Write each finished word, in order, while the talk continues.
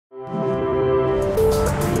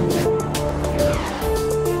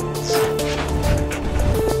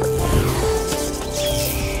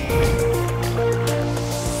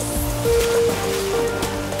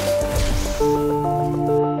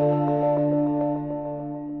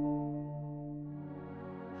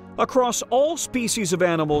Across all species of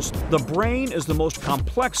animals, the brain is the most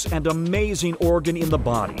complex and amazing organ in the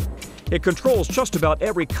body. It controls just about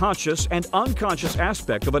every conscious and unconscious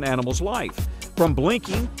aspect of an animal's life, from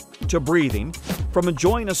blinking to breathing, from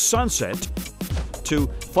enjoying a sunset to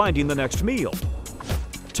finding the next meal,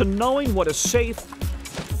 to knowing what is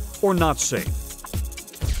safe or not safe.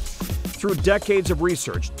 Through decades of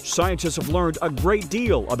research, scientists have learned a great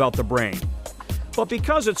deal about the brain. But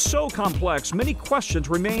because it's so complex, many questions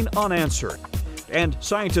remain unanswered, and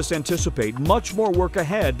scientists anticipate much more work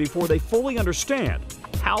ahead before they fully understand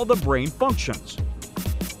how the brain functions.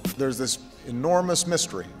 There's this enormous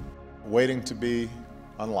mystery waiting to be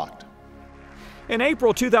unlocked. In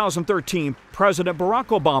April 2013, President Barack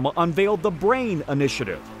Obama unveiled the Brain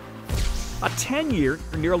Initiative, a 10-year,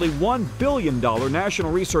 nearly $1 billion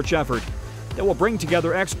national research effort that will bring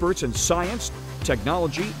together experts in science,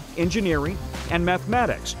 technology, engineering, and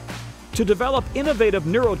mathematics to develop innovative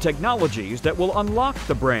neurotechnologies that will unlock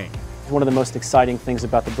the brain. One of the most exciting things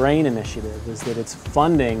about the Brain Initiative is that it's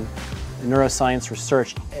funding neuroscience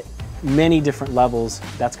research at many different levels.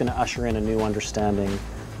 That's going to usher in a new understanding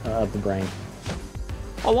of the brain.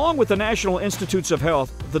 Along with the National Institutes of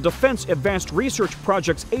Health, the Defense Advanced Research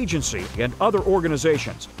Projects Agency, and other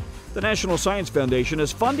organizations, the National Science Foundation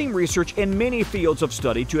is funding research in many fields of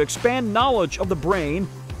study to expand knowledge of the brain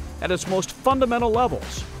at its most fundamental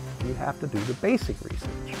levels. You have to do the basic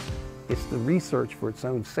research. It's the research for its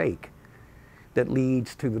own sake that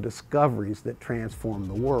leads to the discoveries that transform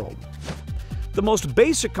the world. The most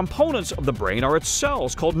basic components of the brain are its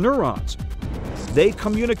cells, called neurons. They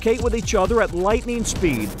communicate with each other at lightning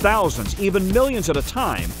speed, thousands, even millions at a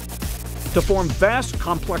time, to form vast,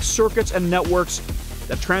 complex circuits and networks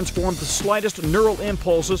that transform the slightest neural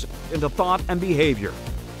impulses into thought and behavior.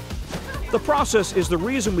 The process is the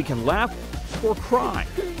reason we can laugh or cry,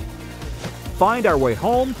 find our way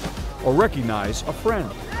home, or recognize a friend.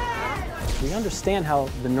 We understand how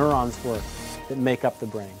the neurons work that make up the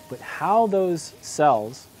brain, but how those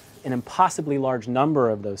cells, an impossibly large number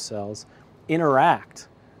of those cells, interact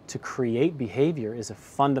to create behavior is a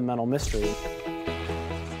fundamental mystery.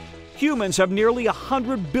 Humans have nearly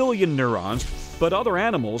 100 billion neurons, but other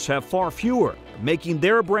animals have far fewer, making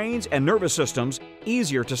their brains and nervous systems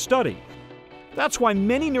easier to study. That's why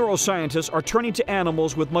many neuroscientists are turning to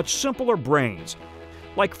animals with much simpler brains,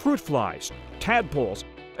 like fruit flies, tadpoles,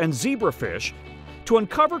 and zebrafish, to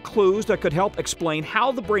uncover clues that could help explain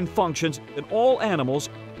how the brain functions in all animals,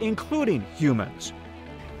 including humans.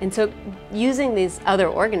 And so using these other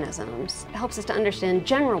organisms helps us to understand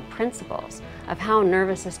general principles of how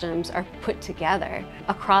nervous systems are put together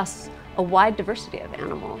across a wide diversity of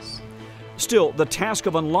animals. Still, the task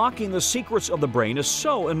of unlocking the secrets of the brain is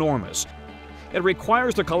so enormous. It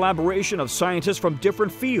requires the collaboration of scientists from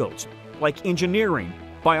different fields, like engineering,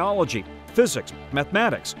 biology, physics,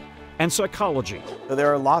 mathematics, and psychology. So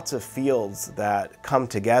there are lots of fields that come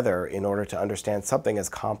together in order to understand something as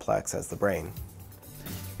complex as the brain.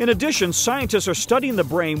 In addition, scientists are studying the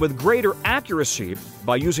brain with greater accuracy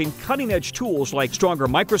by using cutting-edge tools like stronger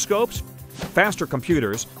microscopes, faster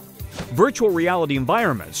computers, virtual reality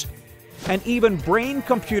environments, and even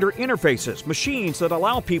brain-computer interfaces, machines that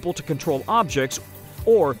allow people to control objects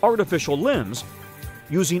or artificial limbs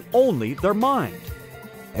using only their mind.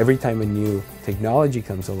 Every time a new technology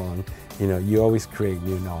comes along, you always create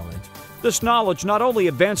new knowledge. This knowledge not only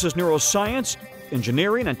advances neuroscience,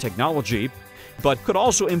 engineering, and technology, but could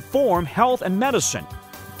also inform health and medicine,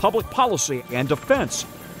 public policy, and defense.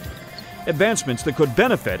 Advancements that could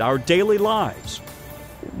benefit our daily lives.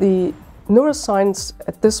 The neuroscience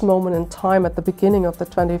at this moment in time, at the beginning of the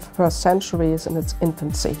 21st century, is in its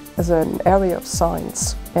infancy as an area of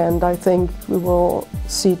science. And I think we will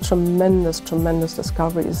see tremendous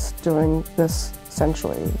discoveries during this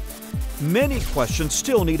century. Many questions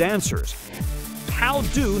still need answers. How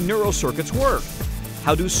do neurocircuits work?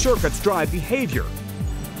 How do circuits drive behavior?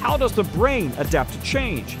 How does the brain adapt to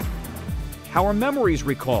change? How are memories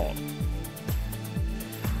recalled?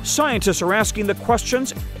 Scientists are asking the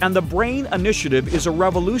questions, and the Brain Initiative is a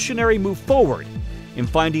revolutionary move forward in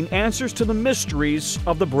finding answers to the mysteries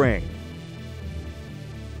of the brain.